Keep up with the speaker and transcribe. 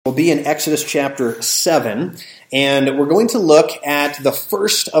We'll be in Exodus chapter 7, and we're going to look at the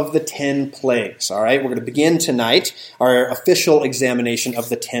first of the 10 plagues, all right? We're going to begin tonight our official examination of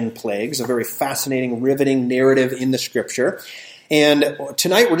the 10 plagues, a very fascinating, riveting narrative in the Scripture. And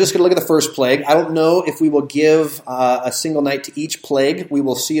tonight we're just going to look at the first plague. I don't know if we will give a single night to each plague. We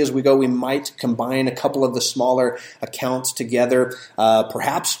will see as we go. We might combine a couple of the smaller accounts together.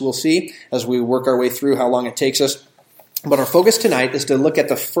 Perhaps we'll see as we work our way through how long it takes us. But our focus tonight is to look at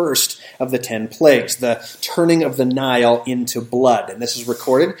the first of the 10 plagues, the turning of the Nile into blood. And this is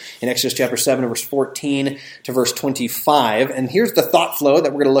recorded in Exodus chapter 7, verse 14 to verse 25. And here's the thought flow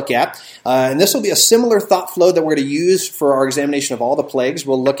that we're going to look at. And this will be a similar thought flow that we're going to use for our examination of all the plagues.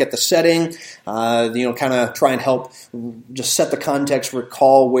 We'll look at the setting, kind of try and help just set the context,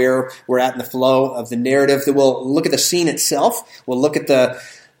 recall where we're at in the flow of the narrative. Then we'll look at the scene itself. We'll look at the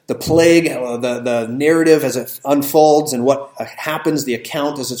plague, the narrative as it unfolds and what happens, the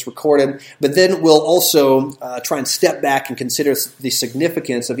account as it's recorded. But then we'll also try and step back and consider the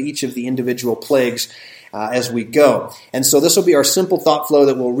significance of each of the individual plagues as we go. And so this will be our simple thought flow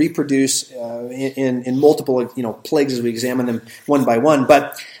that we'll reproduce in multiple plagues as we examine them one by one.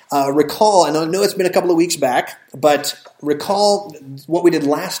 But recall, and I know it's been a couple of weeks back, but recall what we did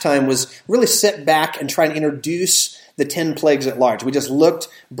last time was really sit back and try and introduce the 10 plagues at large. We just looked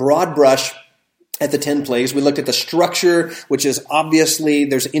broad brush at the 10 plagues. We looked at the structure, which is obviously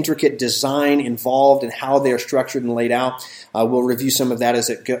there's intricate design involved in how they are structured and laid out. We'll review some of that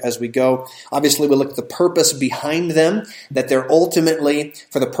as we go. Obviously, we looked at the purpose behind them, that they're ultimately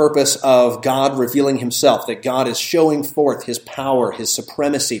for the purpose of God revealing himself, that God is showing forth his power, his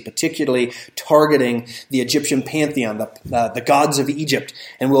supremacy, particularly targeting the Egyptian pantheon, the gods of Egypt.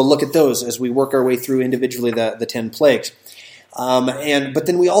 And we'll look at those as we work our way through individually the 10 plagues. But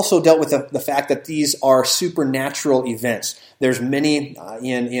then we also dealt with the fact that these are supernatural events. There's many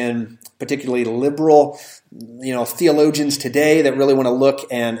in particularly liberal theologians today that really want to look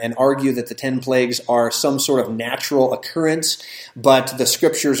and argue that the 10 plagues are some sort of natural occurrence, but the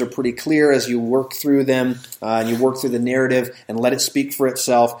scriptures are pretty clear as you work through them and you work through the narrative and let it speak for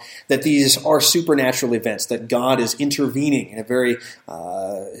itself, that these are supernatural events, that God is intervening in a very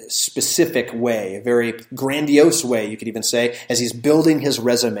specific way, a very grandiose way, you could even say, as he's building his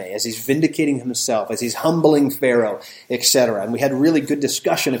resume, as he's vindicating himself, as he's humbling Pharaoh, etc. And we had really good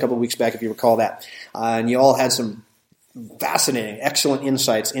discussion a couple of weeks back, if you recall that. And you all had some fascinating, excellent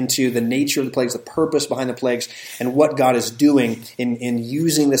insights into the nature of the plagues, the purpose behind the plagues, and what God is doing in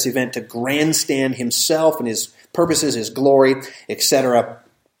using this event to grandstand himself and his purposes, his glory, etc.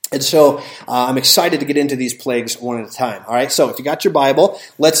 And so I'm excited to get into these plagues one at a time. All right, so if you got your Bible,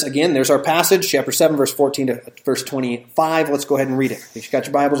 there's our passage, chapter 7, verse 14 to verse 25. Let's go ahead and read it. If you got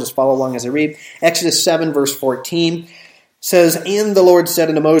your Bibles, just follow along as I read. Exodus 7, verse 14 says, "And the Lord said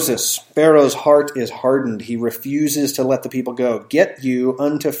unto Moses, Pharaoh's heart is hardened. He refuses to let the people go. Get you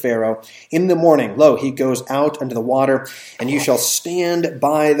unto Pharaoh in the morning. Lo, he goes out unto the water, and you shall stand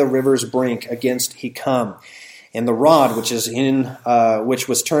by the river's brink against he come. And the rod which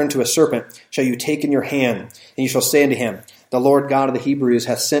was turned to a serpent shall you take in your hand, and you shall say unto him, The Lord God of the Hebrews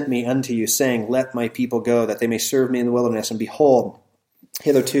hath sent me unto you, saying, Let my people go, that they may serve me in the wilderness. And behold,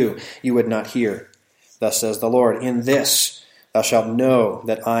 hitherto you would not hear. Thus says the Lord, In this thou shalt know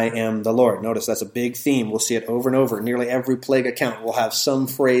that I am the Lord." Notice that's a big theme. We'll see it over and over. Nearly every plague account will have some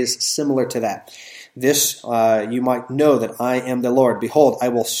phrase similar to that. This you might know that I am the Lord. Behold, I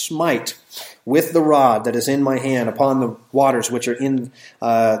will smite with the rod that is in my hand upon the waters which are in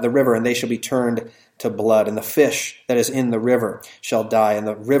the river, and they shall be turned to blood. And the fish that is in the river shall die, and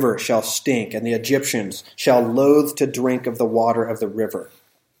the river shall stink, and the Egyptians shall loathe to drink of the water of the river.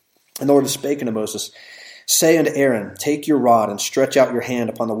 And the Lord spake unto Moses, Say unto Aaron, Take your rod and stretch out your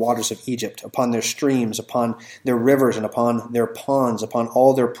hand upon the waters of Egypt, upon their streams, upon their rivers, and upon their ponds, upon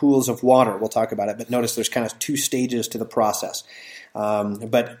all their pools of water. We'll talk about it, but notice there's kind of two stages to the process.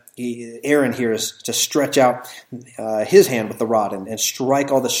 But Aaron here is to stretch out his hand with the rod and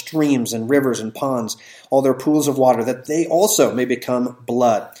strike all the streams and rivers and ponds, all their pools of water, that they also may become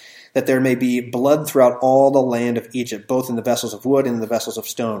blood, that there may be blood throughout all the land of Egypt, both in the vessels of wood and in the vessels of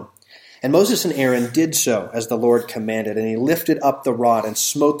stone. And Moses and Aaron did so as the Lord commanded, and he lifted up the rod and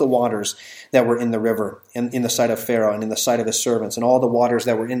smote the waters that were in the river, and in the sight of Pharaoh and in the sight of his servants, and all the waters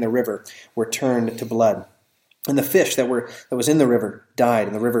that were in the river were turned to blood. And the fish that was in the river died,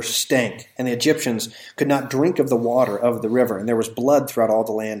 and the river stank, and the Egyptians could not drink of the water of the river, and there was blood throughout all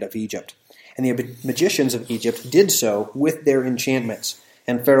the land of Egypt. And the magicians of Egypt did so with their enchantments,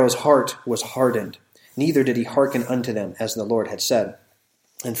 and Pharaoh's heart was hardened. Neither did he hearken unto them, as the Lord had said.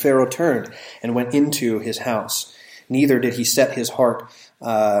 And Pharaoh turned and went into his house. Neither did he set his heart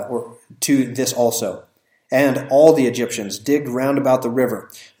or to this also. And all the Egyptians digged round about the river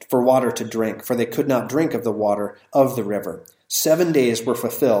for water to drink, for they could not drink of the water of the river. 7 days were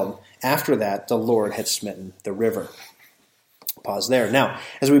fulfilled. After that, the Lord had smitten the river. Pause there. Now,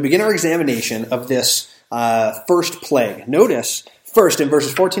 as we begin our examination of this first plague, notice first in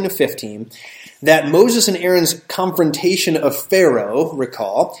verses 14 to 15 that Moses and Aaron's confrontation of Pharaoh,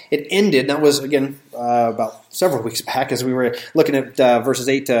 recall, it ended, that was again about several weeks back as we were looking at verses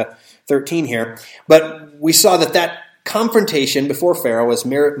 8 to 13 here, but we saw that confrontation before Pharaoh, as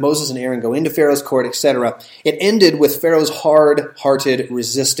Moses and Aaron go into Pharaoh's court, etc., it ended with Pharaoh's hard-hearted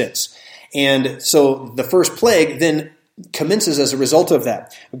resistance. And so the first plague then commences as a result of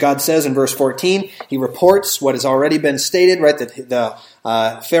that. God says in verse 14, he reports what has already been stated, right, that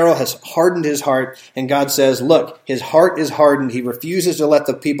the Pharaoh has hardened his heart, and God says, look, his heart is hardened, he refuses to let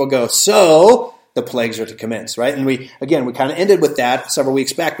the people go, so the plagues are to commence, right? And we kind of ended with that several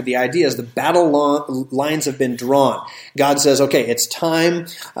weeks back, but the idea is the battle lines have been drawn. God says, okay, it's time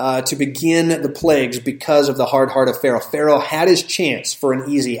to begin the plagues because of the hard heart of Pharaoh. Pharaoh had his chance for an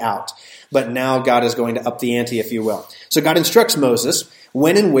easy out, but now God is going to up the ante, if you will. So God instructs Moses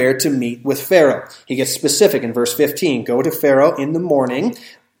when and where to meet with Pharaoh. He gets specific in verse 15. Go to Pharaoh in the morning,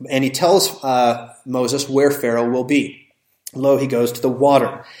 and he tells Moses where Pharaoh will be. Lo, he goes to the water,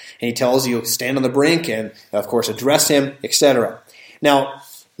 and he tells you, stand on the brink and, of course, address him, etc. Now,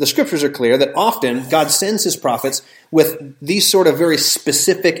 the scriptures are clear that often God sends his prophets with these sort of very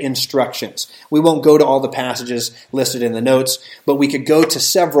specific instructions. We won't go to all the passages listed in the notes, but we could go to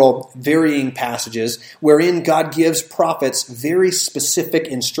several varying passages wherein God gives prophets very specific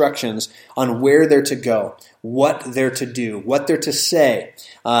instructions on where they're to go, what they're to do, what they're to say,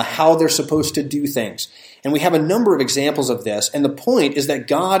 how they're supposed to do things. And we have a number of examples of this, and the point is that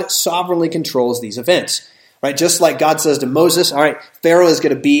God sovereignly controls these events. Right? Just like God says to Moses, all right, Pharaoh is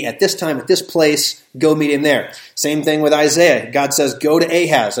going to be at this time, at this place, go meet him there. Same thing with Isaiah. God says, go to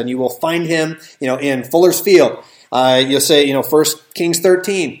Ahaz, and you will find him, in Fuller's Field. You'll say, 1 Kings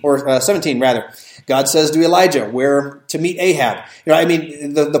 13, or 17 rather. God says to Elijah, where to meet Ahab.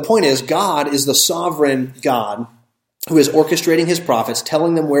 The point is, God is the sovereign God who is orchestrating his prophets,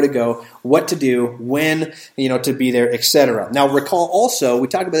 telling them where to go, what to do, when, to be there, etc. Now recall also, we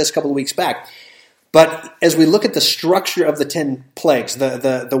talked about this a couple of weeks back, but as we look at the structure of the 10 plagues,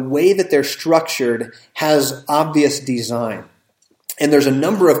 the way that they're structured has obvious design. And there's a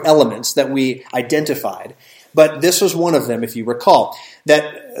number of elements that we identified, but this was one of them, if you recall, that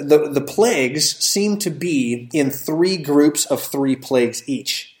the plagues seem to be in 3 groups of 3 plagues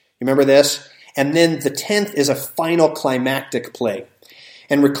each. You remember this? And then the 10th is a final climactic plague.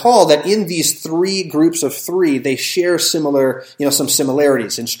 And recall that in these 3 groups of 3, they share some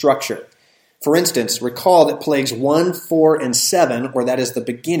similarities in structure. For instance, recall that plagues 1, 4, and 7, or that is the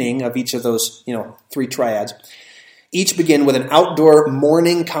beginning of each of those, 3 triads, each begin with an outdoor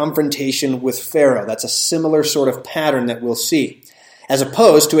morning confrontation with Pharaoh. That's a similar sort of pattern that we'll see, as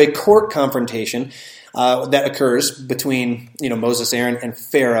opposed to a court confrontation that occurs between, Moses, Aaron, and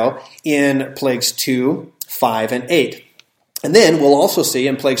Pharaoh in plagues 2, 5, and 8. And then we'll also see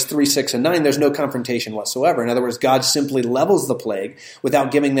in plagues 3, 6, and 9, there's no confrontation whatsoever. In other words, God simply levels the plague without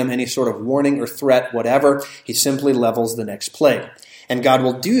giving them any sort of warning or threat, whatever. He simply levels the next plague. And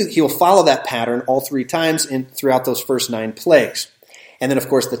God he'll follow that pattern all 3 times throughout those first 9 plagues. And then, of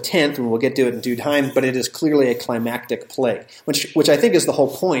course, the 10th, and we'll get to it in due time, but it is clearly a climactic plague, which I think is the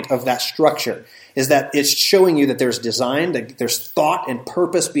whole point of that structure, is that it's showing you that there's design, that there's thought and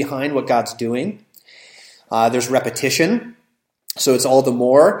purpose behind what God's doing. There's repetition. So it's all the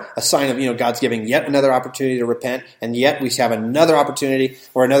more a sign of, God's giving yet another opportunity to repent, and yet we have another opportunity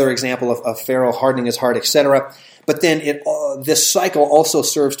or another example of Pharaoh hardening his heart, etc. But then this cycle also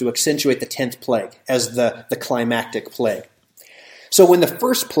serves to accentuate the 10th plague as the climactic plague. So when the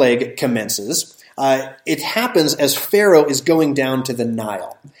first plague commences, it happens as Pharaoh is going down to the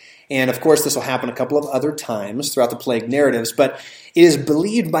Nile. And of course, this will happen a couple of other times throughout the plague narratives, but it is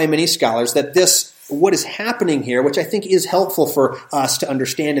believed by many scholars that what is happening here, which I think is helpful for us to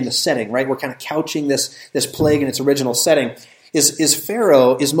understand in the setting, right? We're kind of couching this plague in its original setting, is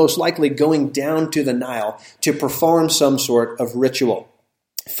Pharaoh is most likely going down to the Nile to perform some sort of ritual.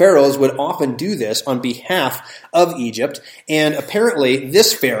 Pharaohs would often do this on behalf of Egypt, and apparently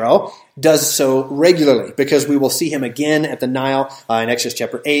this Pharaoh does so regularly, because we will see him again at the Nile in Exodus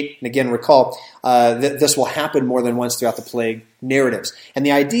chapter 8. And again, recall that this will happen more than once throughout the plague narratives. And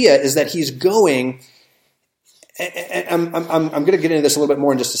the idea is that he's going, and I'm going to get into this a little bit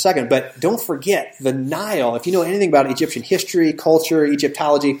more in just a second, but don't forget, the Nile, if you know anything about Egyptian history, culture,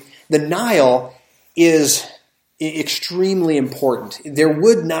 Egyptology, the Nile is extremely important. There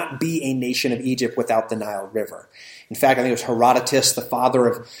would not be a nation of Egypt without the Nile River. In fact, I think it was Herodotus, the father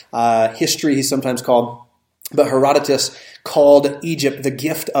of history, he's sometimes called, but Herodotus called Egypt the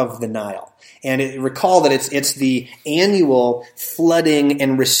gift of the Nile. And recall that it's the annual flooding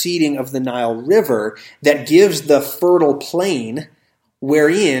and receding of the Nile River that gives the fertile plain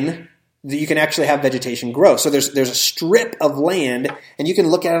wherein you can actually have vegetation grow. So there's a strip of land, and you can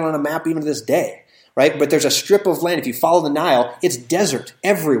look at it on a map even to this day, right? But there's a strip of land. If you follow the Nile, it's desert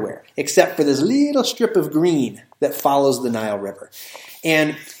everywhere, except for this little strip of green that follows the Nile River.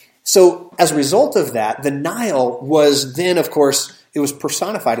 And so as a result of that, the Nile was then, of course, it was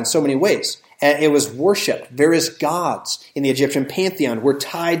personified in so many ways. It was worshipped. Various gods in the Egyptian pantheon were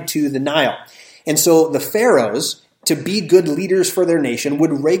tied to the Nile. And so the pharaohs, to be good leaders for their nation,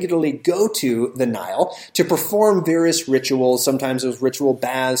 would regularly go to the Nile to perform various rituals. Sometimes it was ritual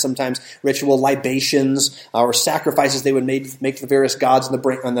baths, sometimes ritual libations or sacrifices they would make to the various gods on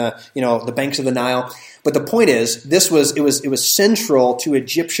the banks of the Nile. But the point is, it was central to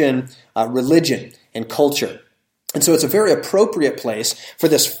Egyptian religion and culture. And so it's a very appropriate place for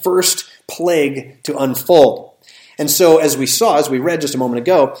this first plague to unfold. And so as we read just a moment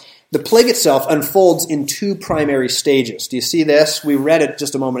ago, the plague itself unfolds in two primary stages. Do you see this? We read it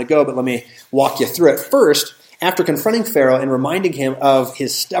just a moment ago, but let me walk you through it. First, after confronting Pharaoh and reminding him of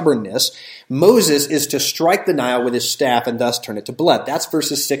his stubbornness, Moses is to strike the Nile with his staff and thus turn it to blood. That's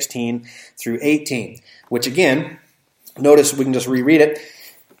verses 16 through 18, which again, notice we can just reread it.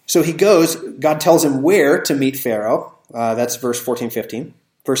 So he goes, God tells him where to meet Pharaoh. That's verse 14, 15.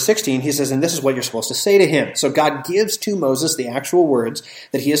 Verse 16, he says, and this is what you're supposed to say to him. So God gives to Moses the actual words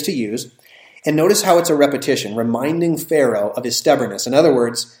that he is to use. And notice how it's a repetition, reminding Pharaoh of his stubbornness. In other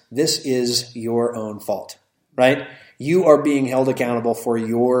words, this is your own fault, right? You are being held accountable for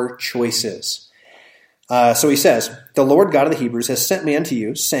your choices. So he says, the Lord God of the Hebrews has sent me unto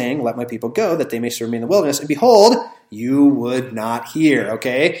you, saying, let my people go, that they may serve me in the wilderness. And behold, you would not hear,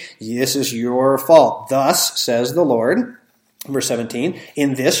 okay? This is your fault. Thus says the Lord. Verse 17,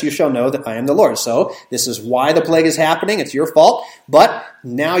 in this you shall know that I am the Lord. So this is why the plague is happening. It's your fault. But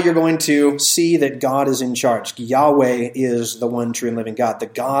now you're going to see that God is in charge. Yahweh is the one true and living God. The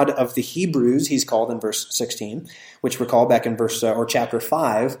God of the Hebrews, he's called in verse 16, which recall back in chapter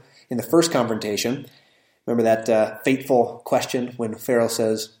 5 in the first confrontation. Remember that fateful question when Pharaoh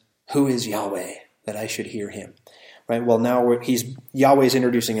says, who is Yahweh that I should hear him? Right? Well, now Yahweh's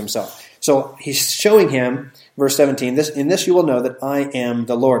introducing himself. So he's showing him, verse 17, in this you will know that I am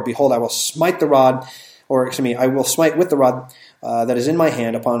the Lord. Behold, I will smite with the rod that is in my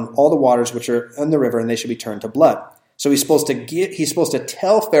hand upon all the waters which are in the river, and they shall be turned to blood. So he's supposed to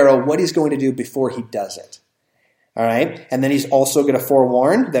tell Pharaoh what he's going to do before he does it. All right? And then he's also going to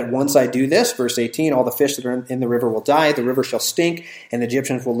forewarn that once I do this, verse 18, all the fish that are in the river will die, the river shall stink, and the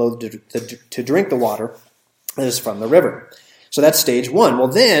Egyptians will loathe to drink the water that is from the river. So that's stage one. Well,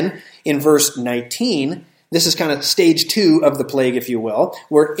 then, in verse 19, this is kind of stage 2 of the plague, if you will,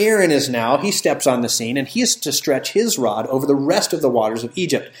 where Aaron he steps on the scene, and he is to stretch his rod over the rest of the waters of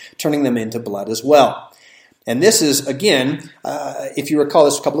Egypt, turning them into blood as well. And this is, again, if you recall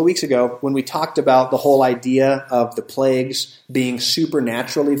this a couple of weeks ago, when we talked about the whole idea of the plagues being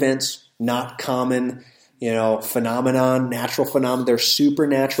supernatural events, not common, phenomenon, natural phenomenon, they're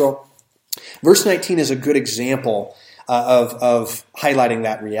supernatural. Verse 19 is a good example of highlighting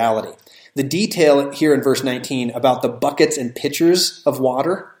that reality. The detail here in verse 19 about the buckets and pitchers of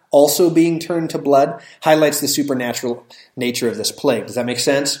water also being turned to blood highlights the supernatural nature of this plague. Does that make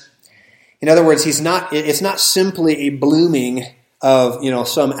sense? In other words, it's not simply a blooming of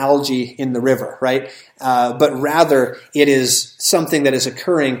some algae in the river, right? But rather it is something that is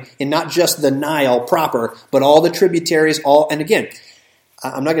occurring in not just the Nile proper, but all the tributaries, and again,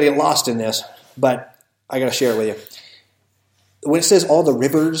 I'm not going to get lost in this, but I got to share it with you. When it says all the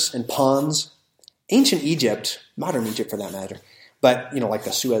rivers and ponds, ancient Egypt, modern Egypt for that matter, but, like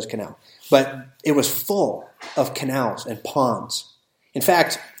the Suez Canal, but it was full of canals and ponds. In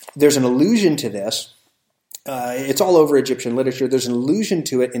fact, there's an allusion to this. It's all over Egyptian literature. There's an allusion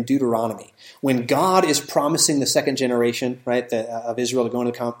to it in Deuteronomy. When God is promising the second generation, right, of Israel to go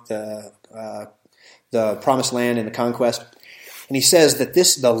into the promised land and the conquest, and he says that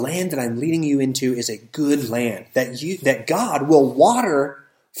the land that I'm leading you into is a good land, that God will water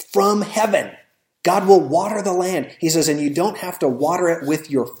from heaven. God will water the land. He says, and you don't have to water it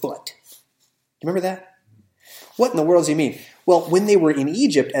with your foot. Remember that? What in the world does he mean? Well, when they were in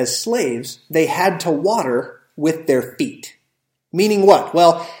Egypt as slaves, they had to water with their feet. Meaning what?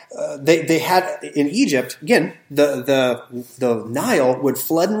 Well, they had in Egypt, again, the Nile would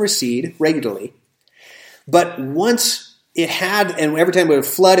flood and recede regularly. But once it had, and every time it would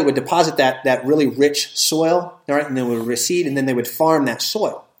flood, it would deposit that really rich soil, all right, and then it would recede, and then they would farm that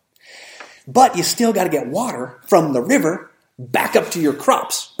soil. But you still got to get water from the river back up to your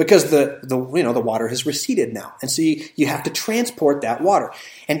crops because the water has receded now. And so you have to transport that water.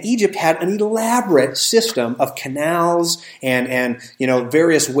 And Egypt had an elaborate system of canals and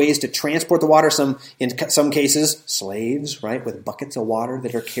various ways to transport the water. In some cases, slaves, right, with buckets of water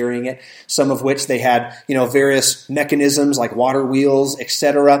that are carrying it. Some of which they had, various mechanisms like water wheels,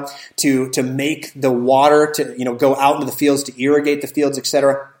 etc., to make the water to, go out into the fields to irrigate the fields,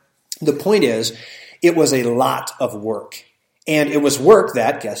 etc. The point is, it was a lot of work. And it was work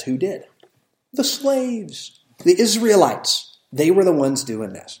that, guess who did? The slaves, the Israelites. They were the ones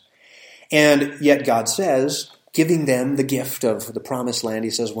doing this. And yet God says, giving them the gift of the promised land,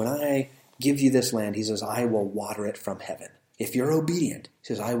 he says, when I give you this land, he says, I will water it from heaven. If you're obedient, he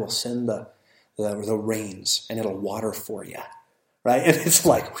says, I will send the rains and it'll water for you. Right? And it's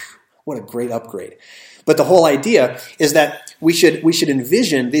like, whew, what a great upgrade. But the whole idea is that we should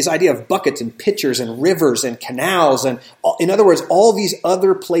envision this idea of buckets and pitchers and rivers and canals and, in other words, all these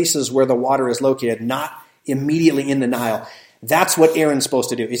other places where the water is located, not immediately in the Nile. That's what Aaron's supposed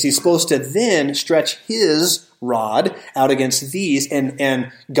to do. Is he's supposed to then stretch his rod out against these,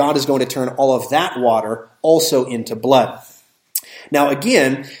 and God is going to turn all of that water also into blood. Now,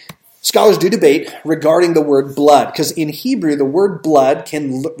 again, scholars do debate regarding the word blood, because in Hebrew, the word blood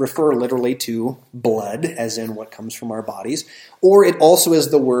can refer literally to blood, as in what comes from our bodies, or it also is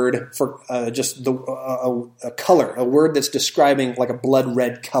the word for a color, a word that's describing like a blood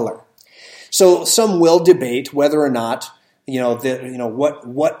red color. So some will debate whether or not,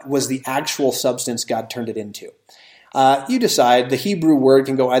 what was the actual substance God turned it into. You decide. The Hebrew word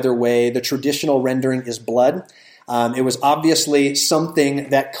can go either way. The traditional rendering is blood. It was obviously something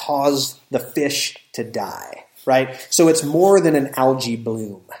that caused the fish to die, right? So it's more than an algae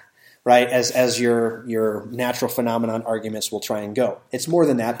bloom, right? As your natural phenomenon arguments will try and go. It's more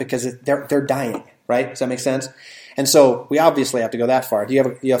than that because they're dying, right? Does that make sense? And so we obviously have to go that far. Do you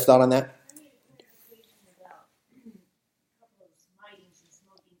have a thought on that?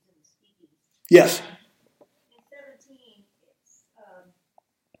 Yes.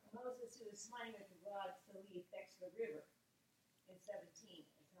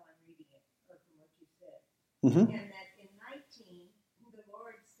 Mm-hmm. And that in 19, the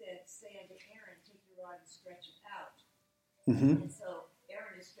Lord said, say unto Aaron, take your rod and stretch it out. Mm-hmm. And so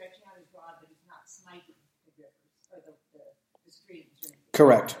Aaron is stretching out his rod, but he's not smiting the rivers, or the streams.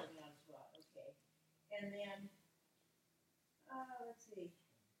 Correct. Okay. And then, let's see,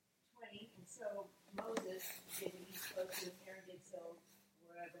 20, and so Moses did what he spoke to, and Aaron did so,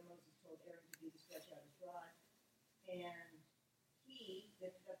 wherever Moses told Aaron to do to stretch out his rod. And he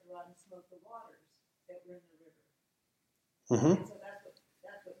lifted up the rod and smote the waters that were in the river. Mm-hmm. And so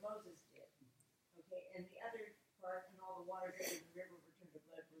that's what Moses did. Okay, and the other part, and all the waters that were in the river were turned to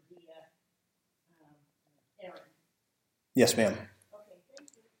blood were via Aaron. Yes, ma'am. Okay, thank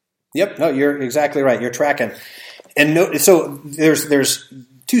you. Yep, no, you're exactly right. You're tracking. And so there's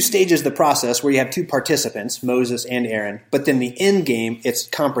two stages of the process where you have two participants, Moses and Aaron, but then the end game, it's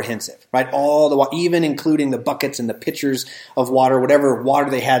comprehensive, right? All the even including the buckets and the pitchers of water, whatever water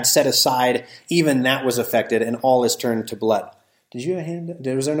they had set aside, even that was affected, and all is turned to blood. Did you have a hand up?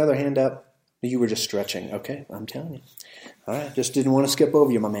 Was there another hand up? You were just stretching. Okay, I'm telling you. All right, just didn't want to skip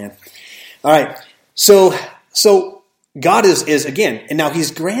over you, my man. All right, so God is again, and now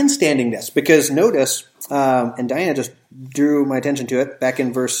he's grandstanding this, because notice, and Diana just drew my attention to it back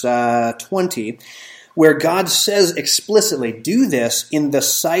in verse 20, where God says explicitly, do this in the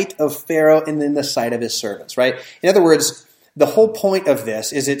sight of Pharaoh and in the sight of his servants, right? In other words, the whole point of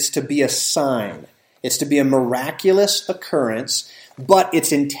this is it's to be a sign. It's to be a miraculous occurrence, but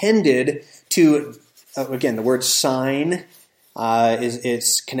it's intended to, again, the word sign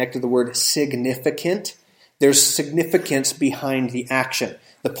it's connected to the word significant. There's significance behind the action.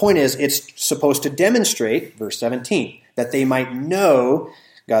 The point is, it's supposed to demonstrate, verse 17, that they might know,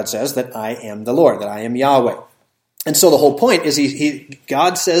 God says, that I am the Lord, that I am Yahweh. And so the whole point is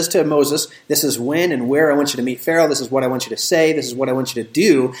God says to Moses, this is when and where I want you to meet Pharaoh, this is what I want you to say, this is what I want you to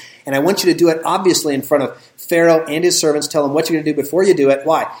do, and I want you to do it obviously in front of Pharaoh and his servants. Tell him what you're going to do before you do it.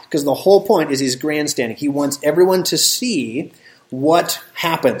 Why? Because the whole point is he's grandstanding. He wants everyone to see what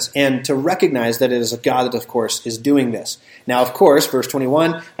happens and to recognize that it is a God that, of course, is doing this. Now, of course, verse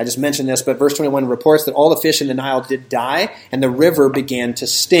 21, I just mentioned this, but verse 21 reports that all the fish in the Nile did die and the river began to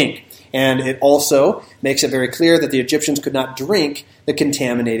stink. And it also makes it very clear that the Egyptians could not drink the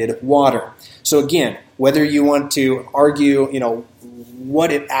contaminated water. So again, whether you want to argue,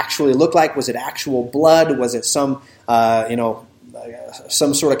 what it actually looked like, was it actual blood? Was it some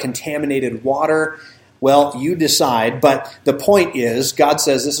sort of contaminated water? Well, you decide, but the point is, God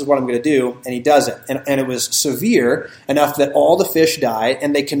says, this is what I'm going to do, and he does it. And it was severe enough that all the fish die,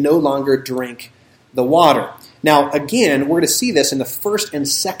 and they can no longer drink the water. Now, again, we're going to see this in the first and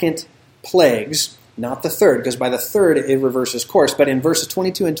second plagues, not the third, because by the third it reverses course, but in verses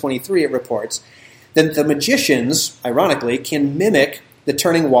 22 and 23 it reports that the magicians, ironically, can mimic the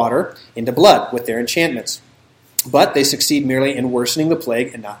turning water into blood with their enchantments. But they succeed merely in worsening the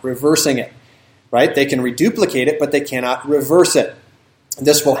plague and not reversing it. Right? They can reduplicate it, but they cannot reverse it.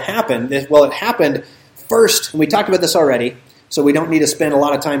 This will happen. Well, it happened first, and we talked about this already, so we don't need to spend a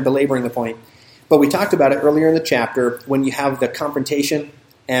lot of time belaboring the point. But we talked about it earlier in the chapter when you have the confrontation,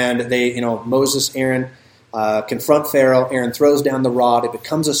 and Moses, Aaron confront Pharaoh. Aaron throws down the rod. It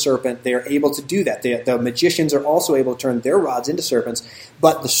becomes a serpent. They are able to do that. The magicians are also able to turn their rods into serpents,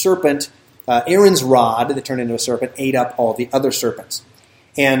 but the serpent, Aaron's rod that turned into a serpent, ate up all the other serpents.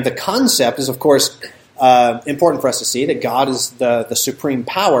 And the concept is, of course, important for us to see, that God is the supreme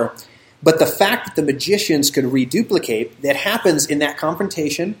power. But the fact that the magicians could reduplicate, that happens in that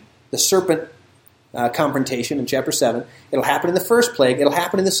confrontation, the serpent confrontation in chapter 7. It'll happen in the first plague. It'll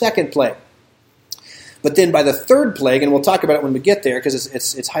happen in the second plague. But then by the third plague, and we'll talk about it when we get there, because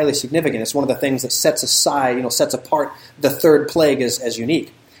it's highly significant. It's one of the things that sets apart the third plague as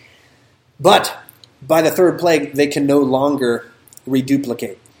unique. But by the third plague, they can no longer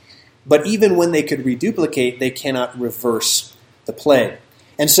reduplicate. But even when they could reduplicate, they cannot reverse the plague.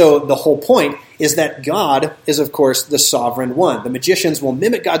 And so the whole point is that God is, of course, the sovereign one. The magicians will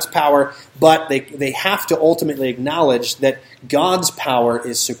mimic God's power, but they have to ultimately acknowledge that God's power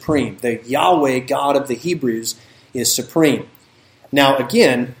is supreme. The Yahweh, God of the Hebrews, is supreme. Now,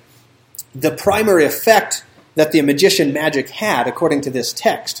 again, the primary effect that the magician magic had, according to this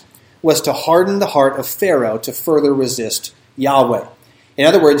text, was to harden the heart of Pharaoh to further resist Yahweh. In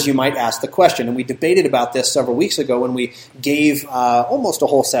other words, you might ask the question, and we debated about this several weeks ago when we gave almost a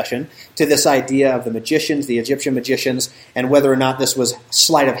whole session to this idea of the magicians, the Egyptian magicians, and whether or not this was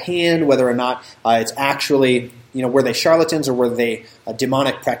sleight of hand, whether or not it's actually, were they charlatans or were they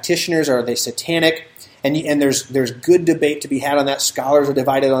demonic practitioners, or are they satanic? And there's good debate to be had on that. Scholars are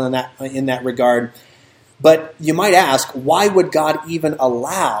divided on that in that regard. But you might ask, why would God even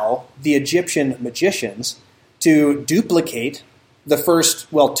allow the Egyptian magicians to duplicate the first,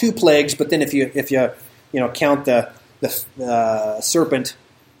 two plagues, but then if you count the serpent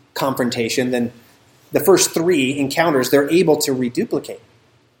confrontation, then the first three encounters they're able to reduplicate?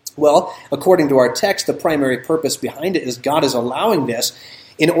 Well, according to our text, the primary purpose behind it is God is allowing this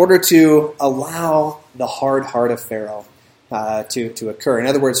in order to allow the hard heart of Pharaoh to occur. In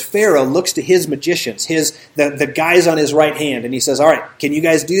other words, Pharaoh looks to his magicians, the guys on his right hand, and he says, all right, can you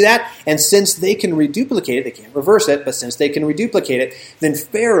guys do that? And since they can reduplicate it, they can't reverse it, but since they can reduplicate it, then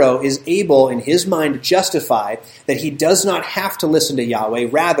Pharaoh is able in his mind to justify that he does not have to listen to Yahweh.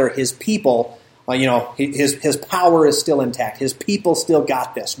 Rather, his people, his power is still intact. His people still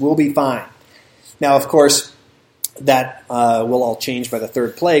got this. We'll be fine. Now, of course, that will all change by the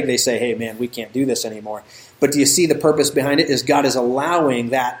third plague. They say, hey, man, we can't do this anymore. But do you see the purpose behind it? Is God is allowing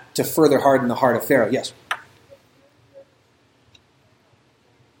that to further harden the heart of Pharaoh. Yes?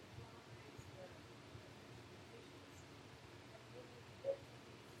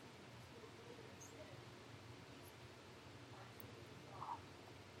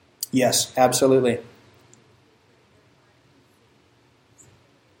 Yes, absolutely.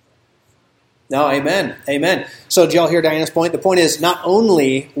 No, amen. Amen. So did y'all hear Diana's point? The point is, not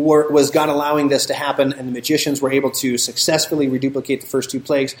only was God allowing this to happen and the magicians were able to successfully reduplicate the first two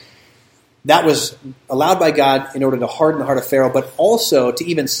plagues, that was allowed by God in order to harden the heart of Pharaoh, but also to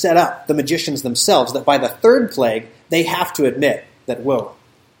even set up the magicians themselves, that by the third plague, they have to admit that, whoa,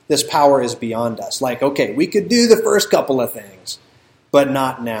 this power is beyond us. Like, okay, we could do the first couple of things, but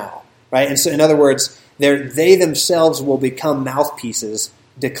not now. Right? And so, in other words, they themselves will become mouthpieces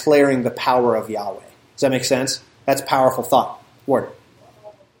declaring the power of Yahweh. Does that make sense? That's powerful thought. Word.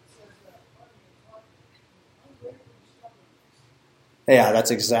 Yeah,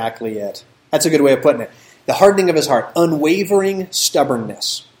 that's exactly it. That's a good way of putting it. The hardening of his heart. Unwavering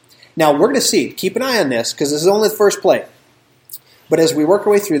stubbornness. Now, we're going to see. Keep an eye on this, because this is only the first plague. But as we work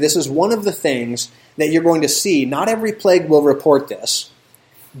our way through, this is one of the things that you're going to see. Not every plague will report this,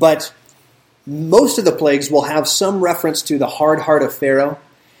 but most of the plagues will have some reference to the hard heart of Pharaoh.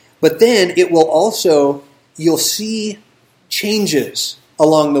 But then it will also, you'll see changes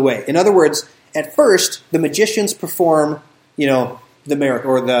along the way. In other words, at first, the magicians perform, the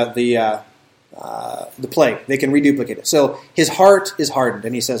miracle or the plague. They can reduplicate it. So his heart is hardened,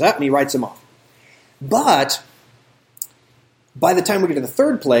 and he says, and he writes him off. But by the time we get to the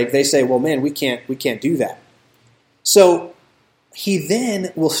third plague, they say, well, man, we can't do that. So he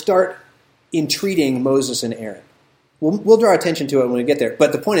then will start entreating Moses and Aaron. We'll draw attention to it when we get there.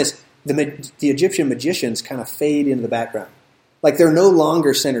 But the point is, the Egyptian magicians kind of fade into the background. Like they're no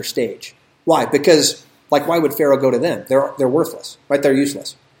longer center stage. Why? Because, why would Pharaoh go to them? They're worthless, right? They're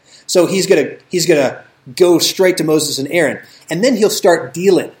useless. So he's gonna go straight to Moses and Aaron, and then he'll start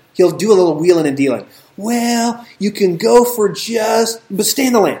dealing. He'll do a little wheeling and dealing. Well, you can go but stay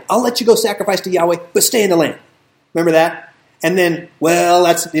in the land. I'll let you go sacrifice to Yahweh, but stay in the land. Remember that? And then, well,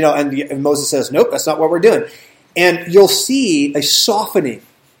 that's, and Moses says, nope, that's not what we're doing. And you'll see a softening,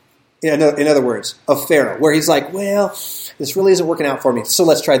 in other words, of Pharaoh, where he's like, well, this really isn't working out for me, so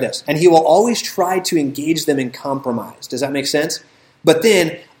let's try this. And he will always try to engage them in compromise. Does that make sense? But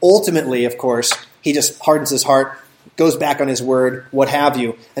then, ultimately, of course, he just hardens his heart, goes back on his word, what have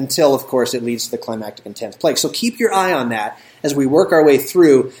you, until, of course, it leads to the climactic and 10th plague. So keep your eye on that as we work our way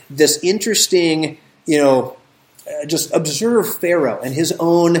through this interesting, just observe Pharaoh and his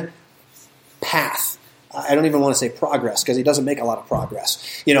own path. I don't even want to say progress, because he doesn't make a lot of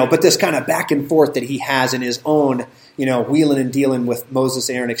progress, but this kind of back and forth that he has in his own, wheeling and dealing with Moses,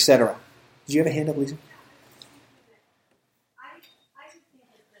 Aaron, etc. Did you have a hand up, Lisa? I would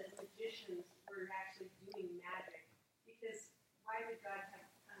think that the magicians were actually doing magic, because why would God have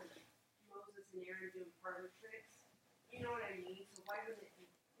Moses and Aaron doing party tricks? You know what I mean? So why would it be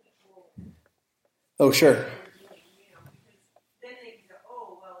equal? Oh, sure.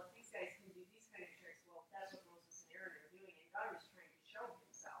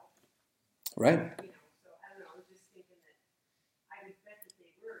 Right. So I don't know, I was just thinking that I would bet that they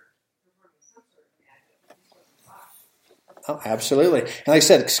were performing some sort of magic, but this wasn't possible. Oh, absolutely. And like I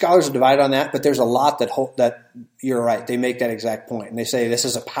said, scholars are divided on that, but there's a lot that you're right. They make that exact point. And they say this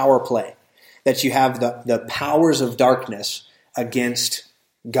is a power play, that you have the powers of darkness against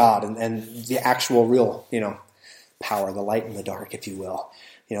God and the actual real, power, the light and the dark, if you will.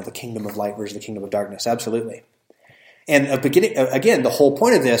 The kingdom of light versus the kingdom of darkness. Absolutely. And again, the whole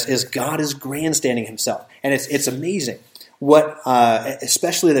point of this is God is grandstanding himself. And it's amazing what,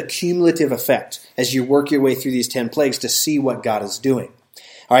 especially the cumulative effect as you work your way through these 10 plagues to see what God is doing.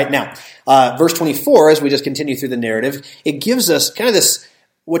 All right, now, verse 24, as we just continue through the narrative, it gives us kind of this,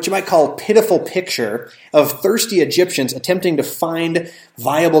 what you might call pitiful picture of thirsty Egyptians attempting to find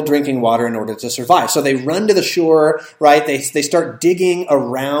viable drinking water in order to survive. So they run to the shore, right? They start digging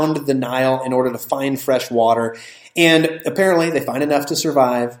around the Nile in order to find fresh water. And apparently they find enough to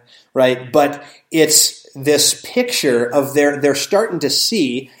survive, right? But it's this picture of they're starting to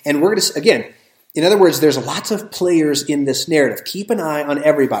see, and we're going to, again, in other words, there's lots of players in this narrative. Keep an eye on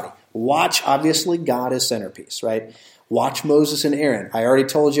everybody. Watch, obviously, God as centerpiece, right? Watch Moses and Aaron. I already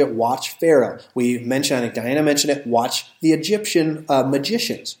told you, watch Pharaoh. We mentioned, I think Diana mentioned it, watch the Egyptian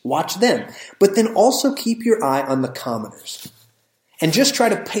magicians. Watch them. But then also keep your eye on the commoners. And just try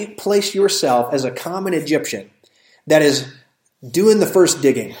to place yourself as a common Egyptian that is doing the first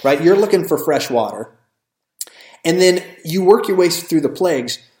digging, right? You're looking for fresh water. And then you work your way through the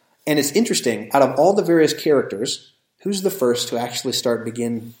plagues. And it's interesting, out of all the various characters, who's the first to actually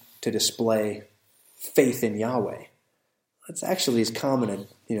begin to display faith in Yahweh? It's actually these common,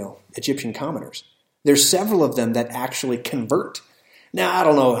 Egyptian commoners. There's several of them that actually convert. Now, I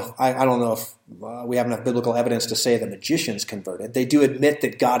don't know if we have enough biblical evidence to say the magicians converted. They do admit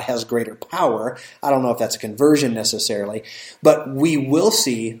that God has greater power. I don't know if that's a conversion necessarily, but we will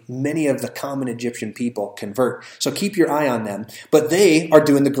see many of the common Egyptian people convert. So keep your eye on them. But they are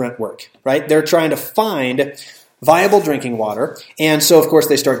doing the grunt work, right? They're trying to find viable drinking water, and so, of course,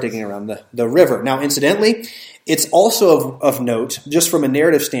 they start digging around the river. Now, incidentally, it's also of note, just from a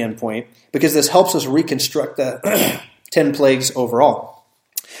narrative standpoint, because this helps us reconstruct the 10 plagues overall.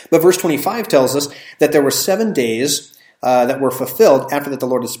 But verse 25 tells us that there were 7 days that were fulfilled after that the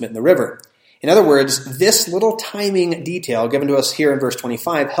Lord had smitten the river. In other words, this little timing detail given to us here in verse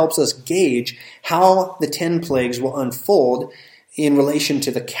 25 helps us gauge how the 10 plagues will unfold in relation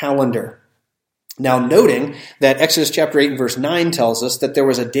to the calendar. Now, noting that Exodus chapter 8 and verse 9 tells us that there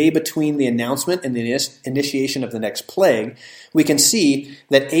was a day between the announcement and the initiation of the next plague, we can see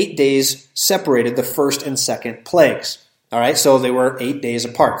that 8 days separated the first and second plagues. All right, so they were 8 days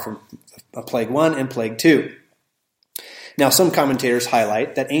apart from plague 1 and plague 2. Now, some commentators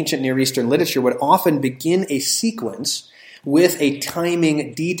highlight that ancient Near Eastern literature would often begin a sequence with a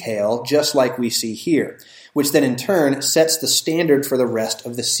timing detail, just like we see here. which then in turn sets the standard for the rest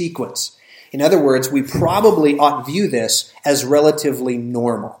of the sequence. In other words, we probably ought to view this as relatively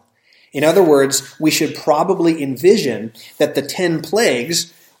normal. In other words, we should probably envision that the 10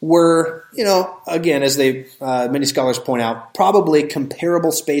 plagues were, again, as many scholars point out, probably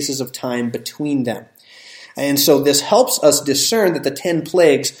comparable spaces of time between them. And so this helps us discern that the 10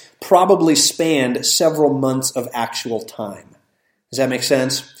 plagues probably spanned several months of actual time. Does that make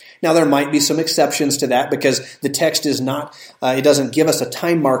sense? Now, there might be some exceptions to that because the text is not, it doesn't give us a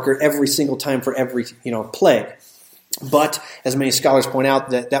time marker every single time for every, plague. But as many scholars point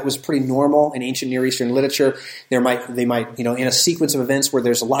out, that was pretty normal in ancient Near Eastern literature. They might, in a sequence of events where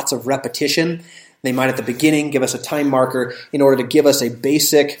there's lots of repetition, they might at the beginning give us a time marker in order to give us a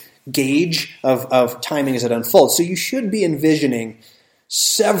basic gauge of timing as it unfolds. So you should be envisioning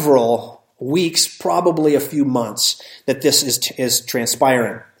several weeks, probably a few months, that this is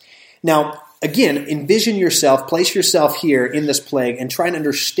transpiring. Now, again, envision yourself, place yourself here in this plague and try and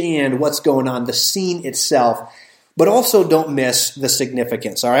understand what's going on, the scene itself, but also don't miss the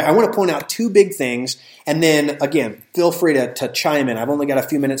significance, all right? I want to point out two big things, and then, again, feel free to chime in. I've only got a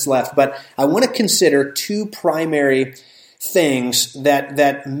few minutes left, but I want to consider two primary things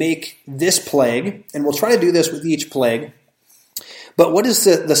that make this plague, and we'll try to do this with each plague, but what is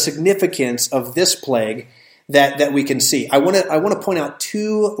the significance of this plague that we can see? I want to point out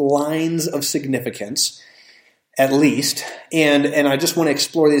two lines of significance, at least, and I just want to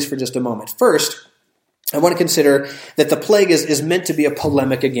explore these for just a moment. First, I want to consider that the plague is meant to be a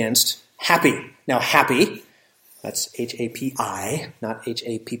polemic against Hapi. Now, Hapi, that's Hapi, not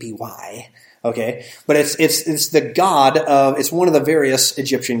Happy, okay? But it's the god of, it's one of the various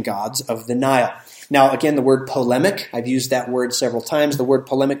Egyptian gods of the Nile. Now, again, the word polemic, I've used that word several times. The word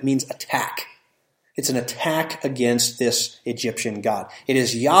polemic means attack. It's an attack against this Egyptian god. It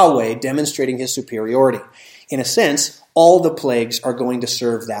is Yahweh demonstrating his superiority. In a sense, all the plagues are going to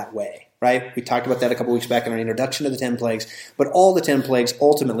serve that way, right? We talked about that a couple weeks back in our introduction to the 10 plagues, but all the 10 plagues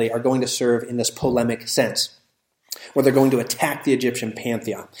ultimately are going to serve in this polemic sense, where they're going to attack the Egyptian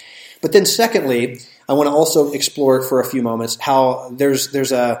pantheon. But then secondly, I want to also explore for a few moments how there's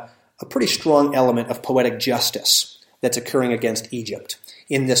a pretty strong element of poetic justice that's occurring against Egypt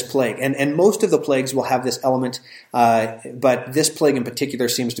in this plague. And most of the plagues will have this element, but this plague in particular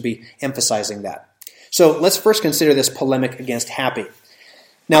seems to be emphasizing that. So let's first consider this polemic against Hapi.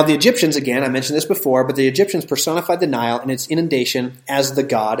 Now the Egyptians, again, I mentioned this before, but the Egyptians personified the Nile and its inundation as the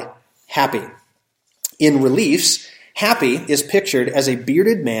god Hapi. In reliefs, Hapi is pictured as a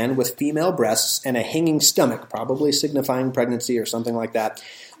bearded man with female breasts and a hanging stomach, probably signifying pregnancy or something like that.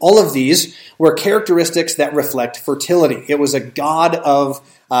 All of these were characteristics that reflect fertility. It was a god of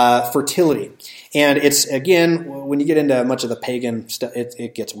fertility. And it's, again, when you get into much of the pagan stuff,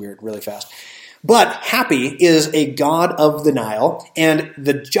 it gets weird really fast. But Hapi is a god of the Nile, and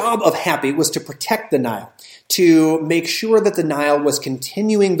the job of Hapi was to protect the Nile, to make sure that the Nile was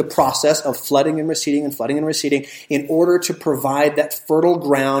continuing the process of flooding and receding in order to provide that fertile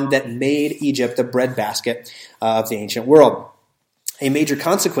ground that made Egypt the breadbasket of the ancient world. A major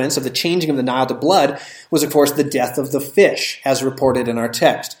consequence of the changing of the Nile to blood was, of course, the death of the fish, as reported in our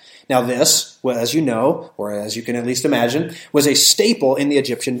text. Now this, well, as you know, or as you can at least imagine, was a staple in the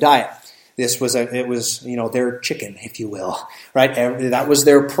Egyptian diet. It was their chicken, if you will, right? That was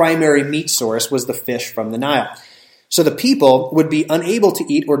their primary meat source, was the fish from the Nile. So the people would be unable to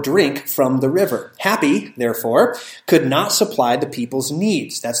eat or drink from the river. Hapi, therefore, could not supply the people's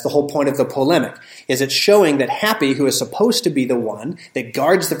needs. That's the whole point of the polemic, is it's showing that Hapi, who is supposed to be the one that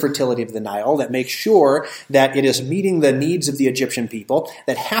guards the fertility of the Nile, that makes sure that it is meeting the needs of the Egyptian people,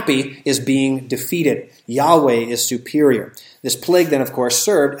 that Hapi is being defeated. Yahweh is superior. This plague then, of course,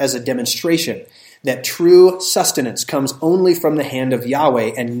 served as a demonstration that true sustenance comes only from the hand of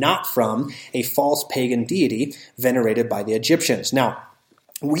Yahweh and not from a false pagan deity venerated by the Egyptians. Now,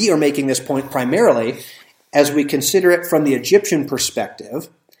 we are making this point primarily as we consider it from the Egyptian perspective,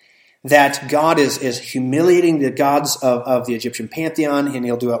 that God is humiliating the gods of the Egyptian pantheon, and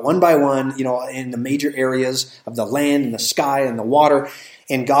he'll do it one by one, in the major areas of the land and the sky and the water,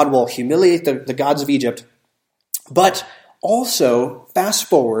 and God will humiliate the gods of Egypt. But also, fast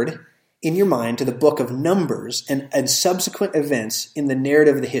forward in your mind to the book of Numbers and subsequent events in the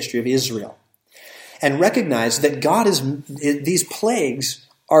narrative of the history of Israel. And recognize that these plagues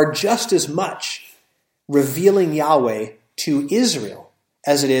are just as much revealing Yahweh to Israel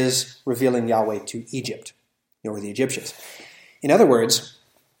as it is revealing Yahweh to Egypt, or the Egyptians. In other words,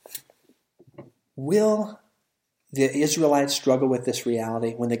 will the Israelites struggle with this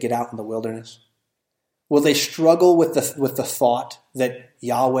reality when they get out in the wilderness? Will they struggle with the thought that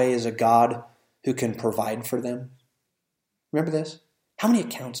Yahweh is a God who can provide for them. Remember this? How many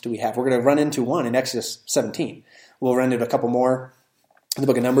accounts do we have? We're going to run into one in Exodus 17. We'll run into a couple more in the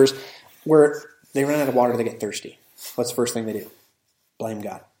book of Numbers where they run out of water, they get thirsty. What's the first thing they do? Blame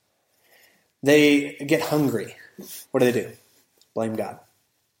God. They get hungry. What do? Blame God.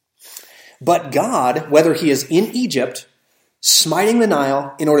 But God, whether he is in Egypt, smiting the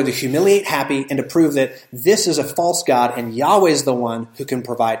Nile in order to humiliate Happy and to prove that this is a false god and Yahweh is the one who can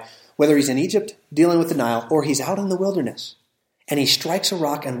provide, whether he's in Egypt dealing with the Nile or he's out in the wilderness and he strikes a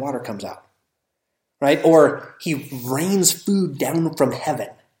rock and water comes out, right? Or he rains food down from heaven.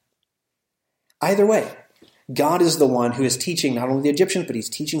 Either way, God is the one who is teaching not only the Egyptians, but he's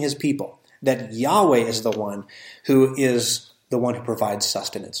teaching his people that Yahweh is the one who provides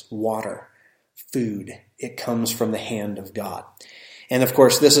sustenance, water, food. It comes from the hand of God. And of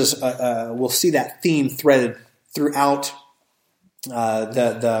course, this is we'll see that theme threaded throughout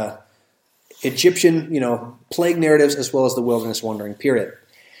the Egyptian, plague narratives as well as the wilderness wandering period.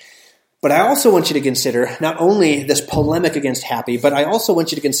 But I also want you to consider not only this polemic against Happy, but I also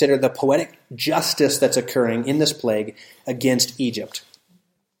want you to consider the poetic justice that's occurring in this plague against Egypt.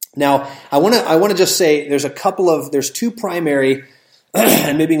 Now, I want to just say there's two primary,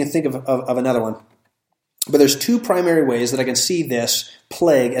 and maybe you can think of another one, but there's two primary ways that I can see this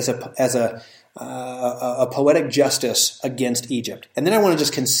plague as a poetic justice against Egypt. And then I want to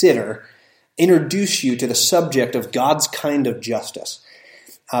just introduce you to the subject of God's kind of justice.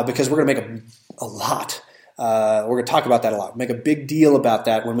 Because we're going to make a lot. We're going to talk about that a lot. Make a big deal about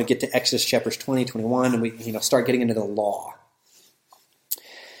that when we get to Exodus chapters 20, 21, and we start getting into the law.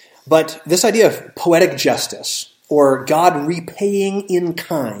 But this idea of poetic justice, or God repaying in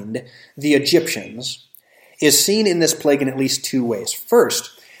kind the Egyptians, is seen in this plague in at least two ways.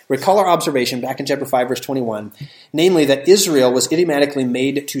 First, recall our observation back in chapter 5, verse 21, namely that Israel was idiomatically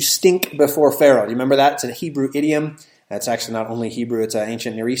made to stink before Pharaoh. Do you remember that? It's a Hebrew idiom. That's actually not only Hebrew, it's an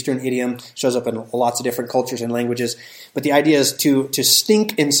ancient Near Eastern idiom. Shows up in lots of different cultures and languages. But the idea is to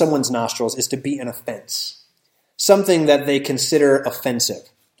stink in someone's nostrils is to be an offense. Something that they consider offensive.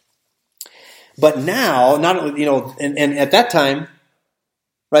 But now, and at that time,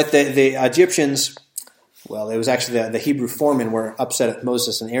 right, the Egyptians, well, it was actually the Hebrew foremen were upset at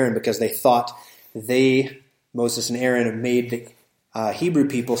Moses and Aaron because they thought Moses and Aaron, had made the Hebrew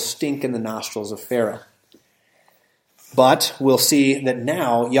people stink in the nostrils of Pharaoh. But we'll see that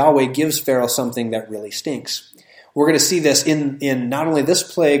now Yahweh gives Pharaoh something that really stinks. We're going to see this in not only this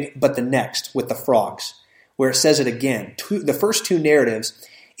plague, but the next with the frogs, where it says it again. The first two narratives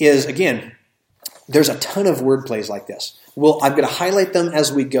is, again, there's a ton of word plays like this. I'm going to highlight them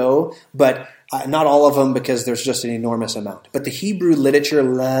as we go, but not all of them because there's just an enormous amount. But the Hebrew literature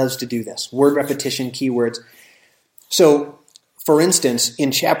loves to do this. Word repetition, keywords. So, for instance,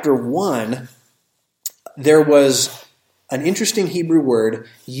 in chapter 1, there was an interesting Hebrew word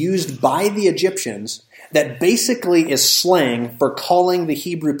used by the Egyptians that basically is slang for calling the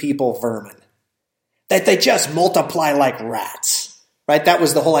Hebrew people vermin. That they just multiply like rats, right? That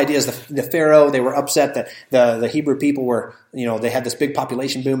was the whole idea. Is the Pharaoh, they were upset that the Hebrew people were, they had this big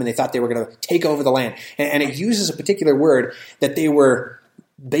population boom and they thought they were going to take over the land. And it uses a particular word that they were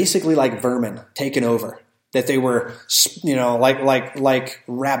basically like vermin taken over. That they were, like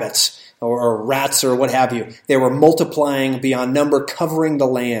rabbits or rats or what have you. They were multiplying beyond number, covering the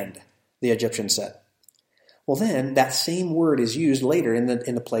land, the Egyptians said. Well, then that same word is used later in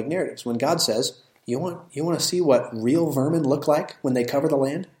the plague narratives when God says, "You want to see what real vermin look like when they cover the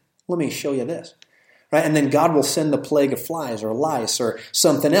land? Let me show you this." Right? And then God will send the plague of flies or lice or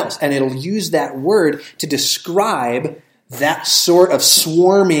something else, and it'll use that word to describe that sort of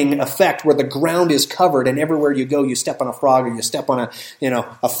swarming effect where the ground is covered and everywhere you go, you step on a frog or you step on a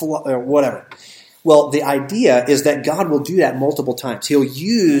or whatever. Well, the idea is that God will do that multiple times. He'll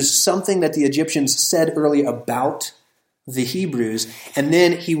use something that the Egyptians said earlier about the Hebrews, and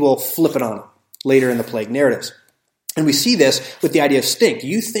then he will flip it on them later in the plague narratives. And we see this with the idea of stink.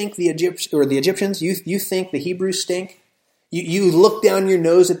 You think the Egyptians, you think the Hebrews stink? You look down your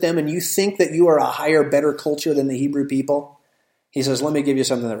nose at them and you think that you are a higher, better culture than the Hebrew people? He says, let me give you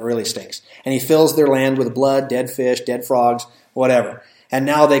something that really stinks. And he fills their land with blood, dead fish, dead frogs, whatever. And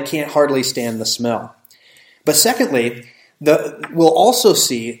now they can't hardly stand the smell. But secondly, we'll also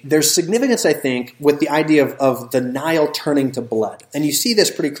see there's significance, I think, with the idea of the Nile turning to blood. And you see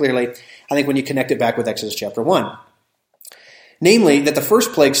this pretty clearly, I think, when you connect it back with Exodus chapter 1. Namely, that the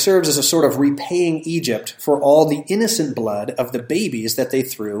first plague serves as a sort of repaying Egypt for all the innocent blood of the babies that they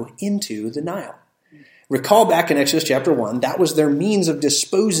threw into the Nile. Recall back in Exodus chapter 1, that was their means of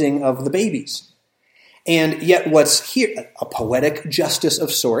disposing of the babies. And yet what's here, a poetic justice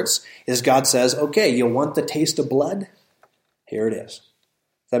of sorts, is God says, okay, you want the taste of blood? Here it is.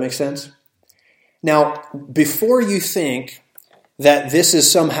 Does that make sense? Now, before you think that this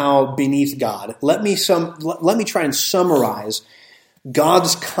is somehow beneath God, let me try and summarize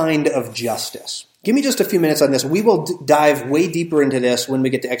God's kind of justice. Give me just a few minutes on this. We will dive way deeper into this when we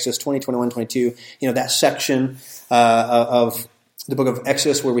get to Exodus 20, 21, 22, that section of the book of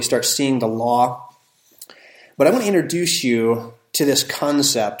Exodus where we start seeing the law. But I want to introduce you to this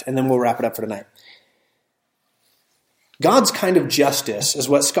concept, and then we'll wrap it up for tonight. God's kind of justice is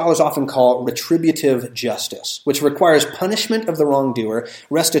what scholars often call retributive justice, which requires punishment of the wrongdoer,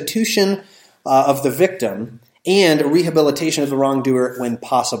 restitution of the victim, and rehabilitation of the wrongdoer when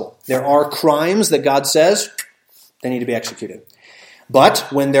possible. There are crimes that God says they need to be executed. But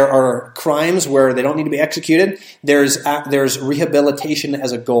when there are crimes where they don't need to be executed, there's rehabilitation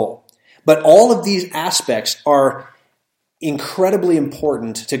as a goal. But all of these aspects are incredibly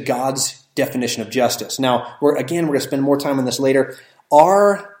important to God's definition of justice. Now, we're going to spend more time on this later.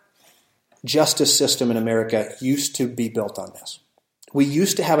 Our justice system in America used to be built on this. We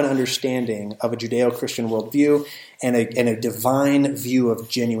used to have an understanding of a Judeo-Christian worldview and a divine view of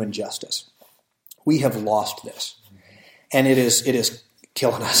genuine justice. We have lost this. And it is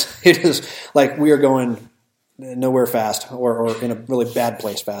killing us. It is like we are going nowhere fast or in a really bad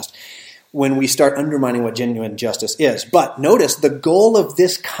place fast when we start undermining what genuine justice is. But notice the goal of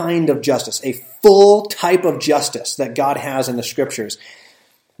this kind of justice, a full type of justice that God has in the Scriptures,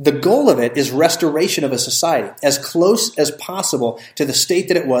 the goal of it is restoration of a society as close as possible to the state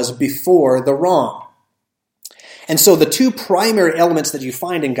that it was before the wrong. And so the two primary elements that you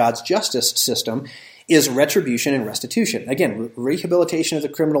find in God's justice system is retribution and restitution. Again, rehabilitation of the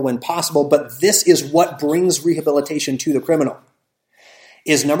criminal when possible, but this is what brings rehabilitation to the criminal.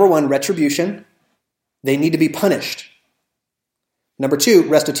 Is number one, retribution. They need to be punished. Number two,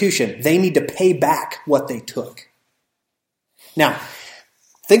 restitution. They need to pay back what they took. Now,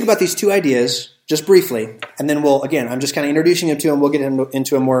 think about these two ideas just briefly, and then I'm just kind of introducing them to them. We'll get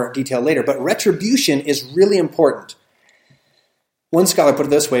into a more detail later. But retribution is really important. One scholar put it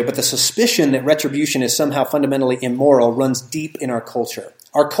this way, but the suspicion that retribution is somehow fundamentally immoral runs deep in our culture.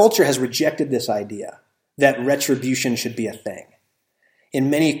 Our culture has rejected this idea that retribution should be a thing in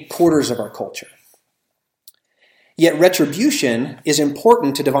many quarters of our culture. Yet retribution is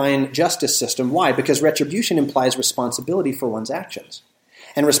important to divine justice system. Why? Because retribution implies responsibility for one's actions.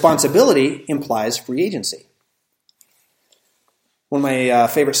 And responsibility implies free agency. One of my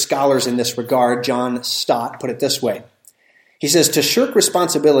favorite scholars in this regard, John Stott, put it this way. He says, to shirk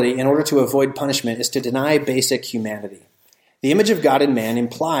responsibility in order to avoid punishment is to deny basic humanity. The image of God in man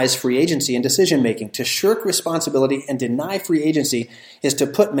implies free agency and decision-making. To shirk responsibility and deny free agency is to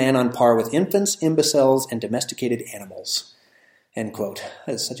put man on par with infants, imbeciles, and domesticated animals. End quote.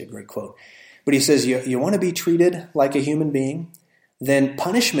 That is such a great quote. But he says, you want to be treated like a human being? Then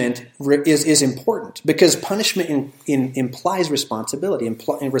punishment is important because punishment implies responsibility.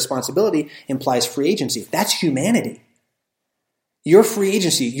 And responsibility implies free agency. That's humanity. Your free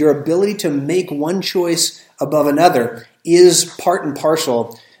agency, your ability to make one choice above another is part and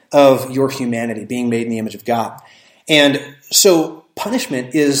parcel of your humanity, being made in the image of God. And so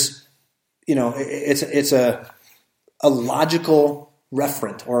punishment is, it's a logical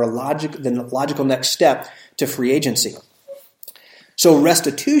referent or the logical next step to free agency. So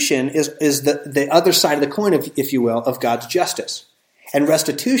restitution is the other side of the coin, if you will, of God's justice. And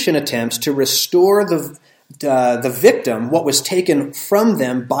restitution attempts to restore the victim what was taken from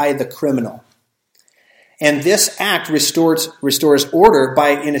them by the criminal. And this act restores order by,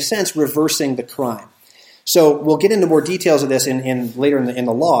 in a sense, reversing the crime. So we'll get into more details of this later in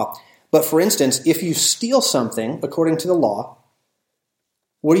the law. But for instance, if you steal something according to the law,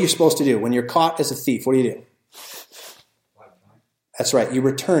 what are you supposed to do? When you're caught as a thief, what do? That's right, you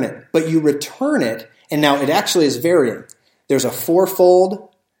return it. But you return it, and now it actually is varying. There's a 4-fold,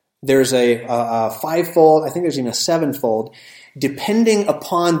 there's a 5-fold, I think there's even a 7-fold, depending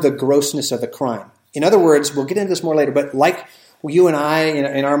upon the grossness of the crime. In other words, we'll get into this more later, but like you and I,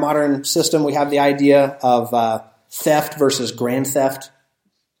 in our modern system, we have the idea of theft versus grand theft,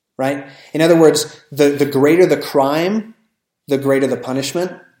 right? In other words, the greater the crime, the greater the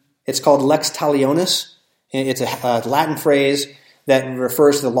punishment. It's called lex talionis. It's a Latin phrase that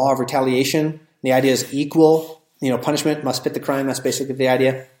refers to the law of retaliation. The idea is equal, punishment must fit the crime. That's basically the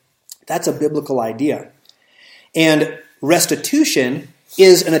idea. That's a biblical idea. And restitution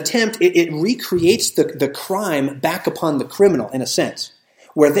is an attempt, it recreates the crime back upon the criminal, in a sense,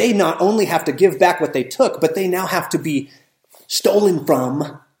 where they not only have to give back what they took, but they now have to be stolen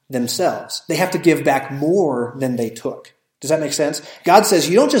from themselves. They have to give back more than they took. Does that make sense? God says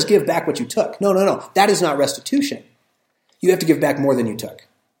you don't just give back what you took. No. That is not restitution. You have to give back more than you took.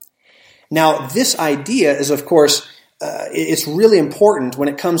 Now, this idea is, of course, it's really important when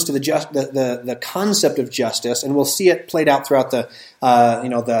it comes to the concept of justice, and we'll see it played out throughout the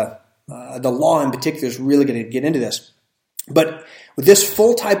law in particular is really going to get into this. But this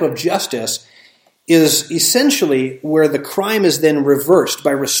full type of justice is essentially where the crime is then reversed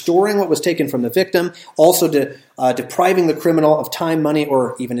by restoring what was taken from the victim, also depriving the criminal of time, money,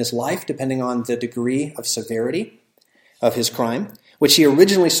 or even his life, depending on the degree of severity of his crime, which he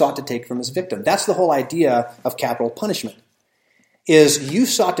originally sought to take from his victim. That's the whole idea of capital punishment, is you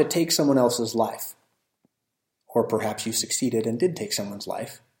sought to take someone else's life. Or perhaps you succeeded and did take someone's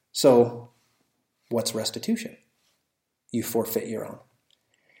life. So what's restitution? You forfeit your own.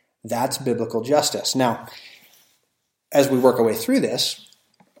 That's biblical justice. Now, as we work our way through this,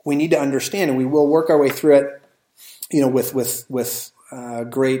 we need to understand, and we will work our way through it, with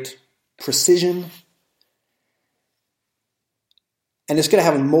great precision. And it's going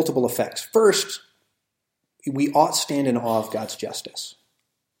to have multiple effects. First, we ought stand in awe of God's justice.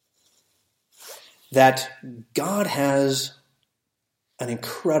 That God has an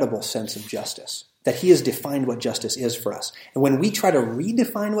incredible sense of justice. That he has defined what justice is for us. And when we try to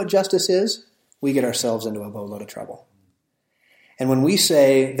redefine what justice is, we get ourselves into a boatload of trouble. And when we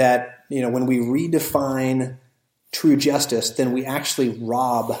say that, when we redefine true justice, then we actually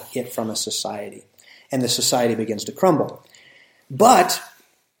rob it from a society. And the society begins to crumble. But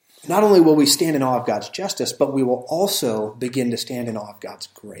not only will we stand in awe of God's justice, but we will also begin to stand in awe of God's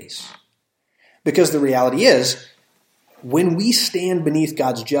grace. Because the reality is, when we stand beneath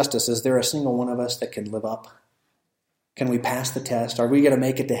God's justice, is there a single one of us that can live up? Can we pass the test? Are we going to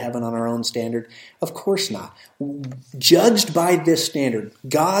make it to heaven on our own standard? Of course not. Judged by this standard,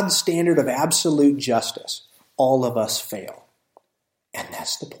 God's standard of absolute justice, all of us fail. And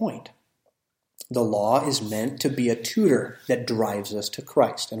that's the point. The law is meant to be a tutor that drives us to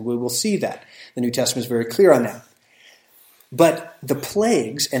Christ, and we will see that. The New Testament is very clear on that. But the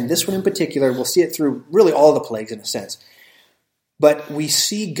plagues, and this one in particular, we'll see it through really all the plagues in a sense. But we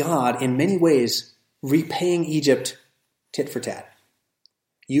see God in many ways repaying Egypt tit for tat.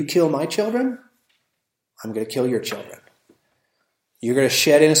 You kill my children, I'm going to kill your children. You're going to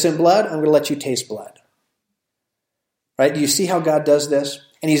shed innocent blood, I'm going to let you taste blood. Right? Do you see how God does this?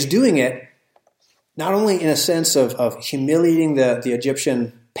 And he's doing it not only in a sense of humiliating the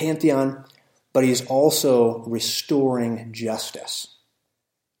Egyptian pantheon, but he's also restoring justice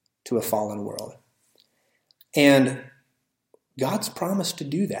to a fallen world. And God's promised to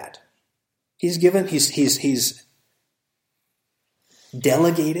do that. He's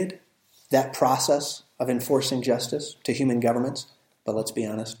delegated that process of enforcing justice to human governments. But let's be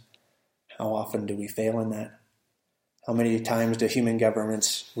honest, how often do we fail in that? How many times do human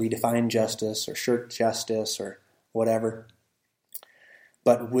governments redefine justice or shirk justice or whatever?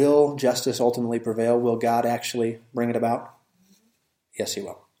 But will justice ultimately prevail? Will God actually bring it about? Yes, he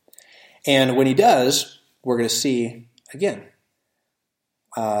will. And when he does, we're going to see, again,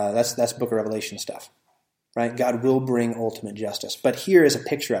 that's Book of Revelation stuff, right? God will bring ultimate justice. But here is a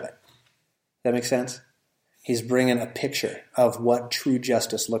picture of it. Does that make sense? He's bringing a picture of what true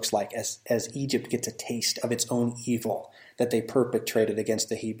justice looks like as Egypt gets a taste of its own evil that they perpetrated against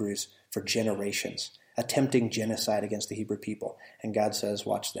the Hebrews for generations, attempting genocide against the Hebrew people. And God says,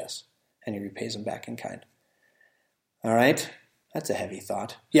 watch this. And he repays them back in kind. All right? That's a heavy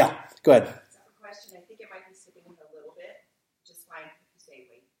thought. Yeah, go ahead. Question. I think it might be slipping in a little bit. Just fine if you say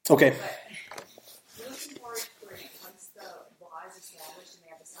wait. Okay. But looking forward to once the law is established and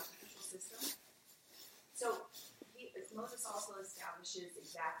they have a sacrificial system. So Moses also establishes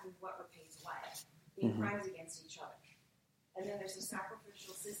exactly what repays what in crimes against each other. And then there's a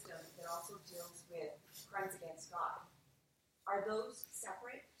sacrificial system that also deals with crimes against God. Are those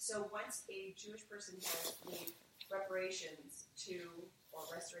separate? So once a Jewish person has made reparations to, or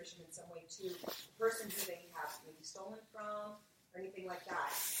restoration in some way to, the person who they have maybe stolen from, or anything like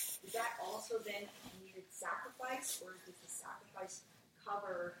that, does that also then needed sacrifice, or does the sacrifice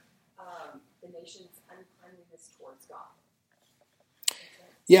cover the nation's uncleanliness towards God?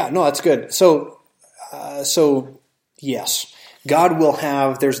 Yeah, no, that's good. So yes, God will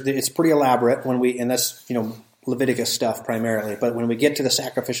have. It's pretty elaborate when we, and that's Leviticus stuff primarily. But when we get to the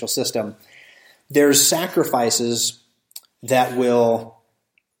sacrificial system, there's sacrifices that will.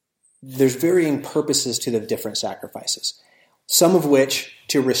 There's varying purposes to the different sacrifices. Some of which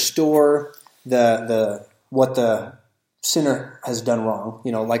to restore the what the sinner has done wrong.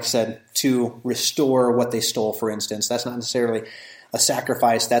 Like I said, to restore what they stole, for instance. That's not necessarily a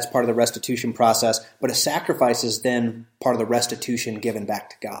sacrifice, that's part of the restitution process, but a sacrifice is then part of the restitution given back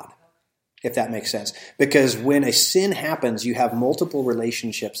to God, if that makes sense. Because when a sin happens, you have multiple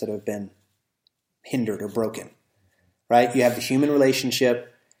relationships that have been hindered or broken, right? You have the human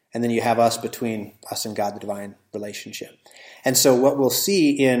relationship, and then you have between us and God, the divine relationship. And so what we'll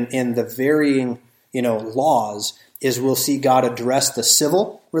see in the varying, laws is we'll see God address the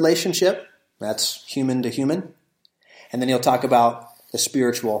civil relationship, that's human to human, and then he'll talk about the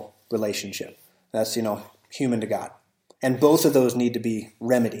spiritual relationship, that's, human to God. And both of those need to be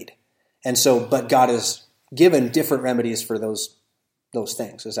remedied. And so, but God has given different remedies for those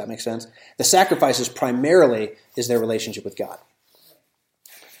things. Does that make sense? The sacrifices primarily is their relationship with God.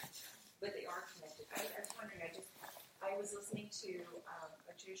 But they are connected. I was wondering, I was listening to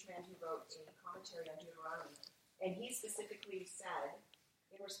a Jewish man who wrote a commentary on Deuteronomy, and he specifically said,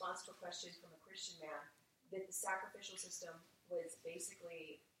 in response to a question from a Christian man, that the sacrificial system was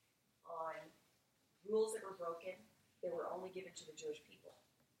basically on rules that were broken that were only given to the Jewish people.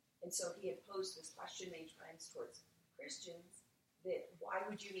 And so he had posed this question many times towards Christians, that why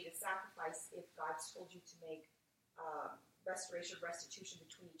would you need a sacrifice if God's told you to make restitution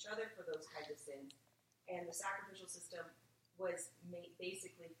between each other for those kinds of sins? And the sacrificial system was made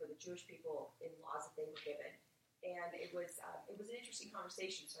basically for the Jewish people in laws that they were given. And it was an interesting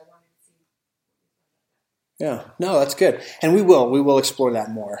conversation, so I wanted to see what you thought about that. Yeah, no, that's good. And we will explore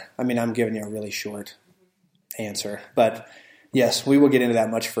that more. I mean, I'm giving you a really short answer, but yes, we will get into that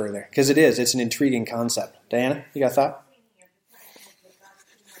much further because it's an intriguing concept. Diana, you got a thought?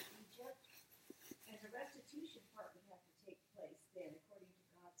 And the restitution part would have to take place then according to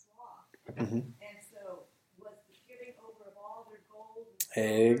God's law. Mm-hmm. And so was the giving over of all their gold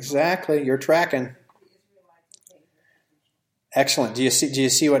Exactly. You're tracking. Excellent. Do you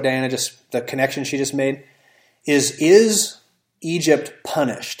see what Diana the connection she just made? Is Egypt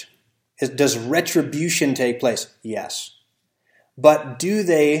punished? Does retribution take place? Yes. But do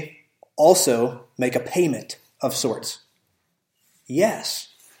they also make a payment of sorts? Yes.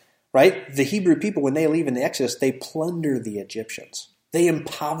 Right? The Hebrew people, when they leave in the Exodus, they plunder the Egyptians. They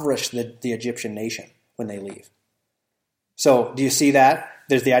impoverish the Egyptian nation when they leave. So do you see that?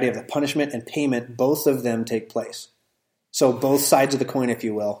 There's the idea of the punishment and payment. Both of them take place. So both sides of the coin, if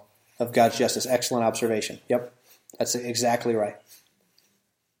you will, of God's justice. Excellent observation. Yep, that's exactly right.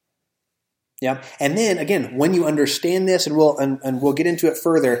 Yeah, and then again, when you understand this, and we'll get into it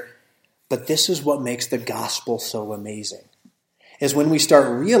further, but this is what makes the gospel so amazing, is when we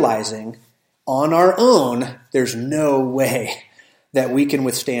start realizing on our own, there's no way that we can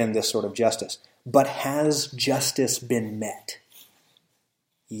withstand this sort of justice. But has justice been met?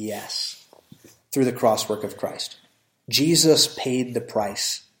 Yes, through the cross work of Christ. Jesus paid the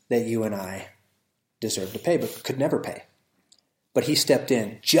price that you and I deserve to pay, but could never pay. But he stepped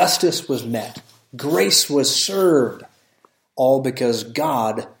in. Justice was met. Grace was served. All because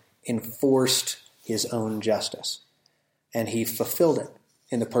God enforced his own justice. And he fulfilled it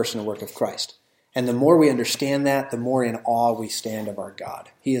in the person and work of Christ. And the more we understand that, the more in awe we stand of our God.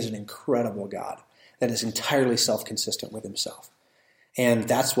 He is an incredible God that is entirely self-consistent with himself. And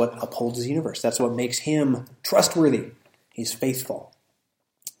that's what upholds the universe. That's what makes him trustworthy. He's faithful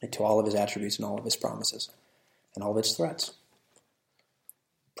to all of his attributes and all of his promises and all of its threats.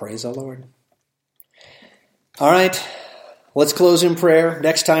 Praise the Lord. All right, let's close in prayer.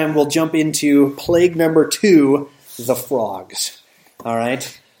 Next time we'll jump into plague number 2, the frogs. All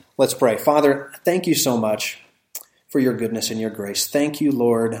right, let's pray. Father, thank you so much for your goodness and your grace. Thank you,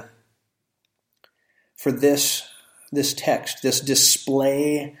 Lord, for this text, this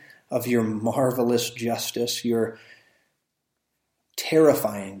display of your marvelous justice, your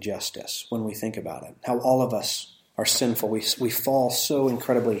terrifying justice when we think about it. How all of us are sinful. We fall so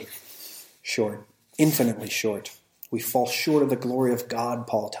incredibly short, infinitely short. We fall short of the glory of God,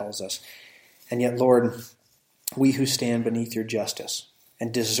 Paul tells us. And yet, Lord, we who stand beneath your justice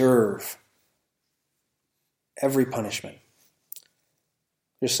and deserve every punishment,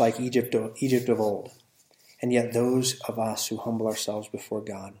 just like Egypt of old. And yet those of us who humble ourselves before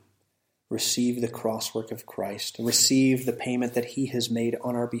God receive the cross work of Christ, receive the payment that he has made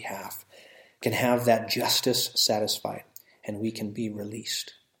on our behalf, can have that justice satisfied, and we can be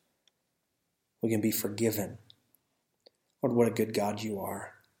released. We can be forgiven. Lord, what a good God you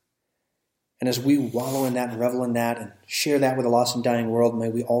are. And as we wallow in that and revel in that and share that with a lost and dying world, may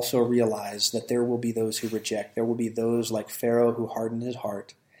we also realize that there will be those who reject. There will be those like Pharaoh who hardened his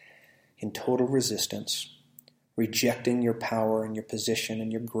heart in total resistance, rejecting your power and your position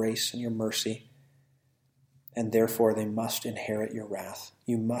and your grace and your mercy. And therefore they must inherit your wrath.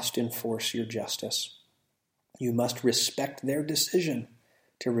 You must enforce your justice. You must respect their decision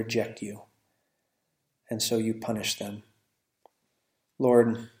to reject you. And so you punish them.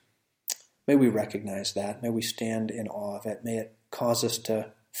 Lord, may we recognize that. May we stand in awe of it. May it cause us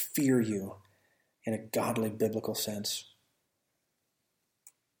to fear you in a godly, biblical sense.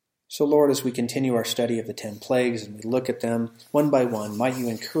 So, Lord, as we continue our study of the 10 plagues and we look at them one by one, might you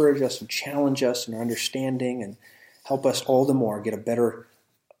encourage us and challenge us in our understanding and help us all the more get a better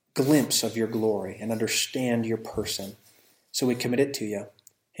glimpse of your glory and understand your person. So we commit it to you.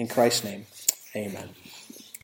 In Christ's name, amen.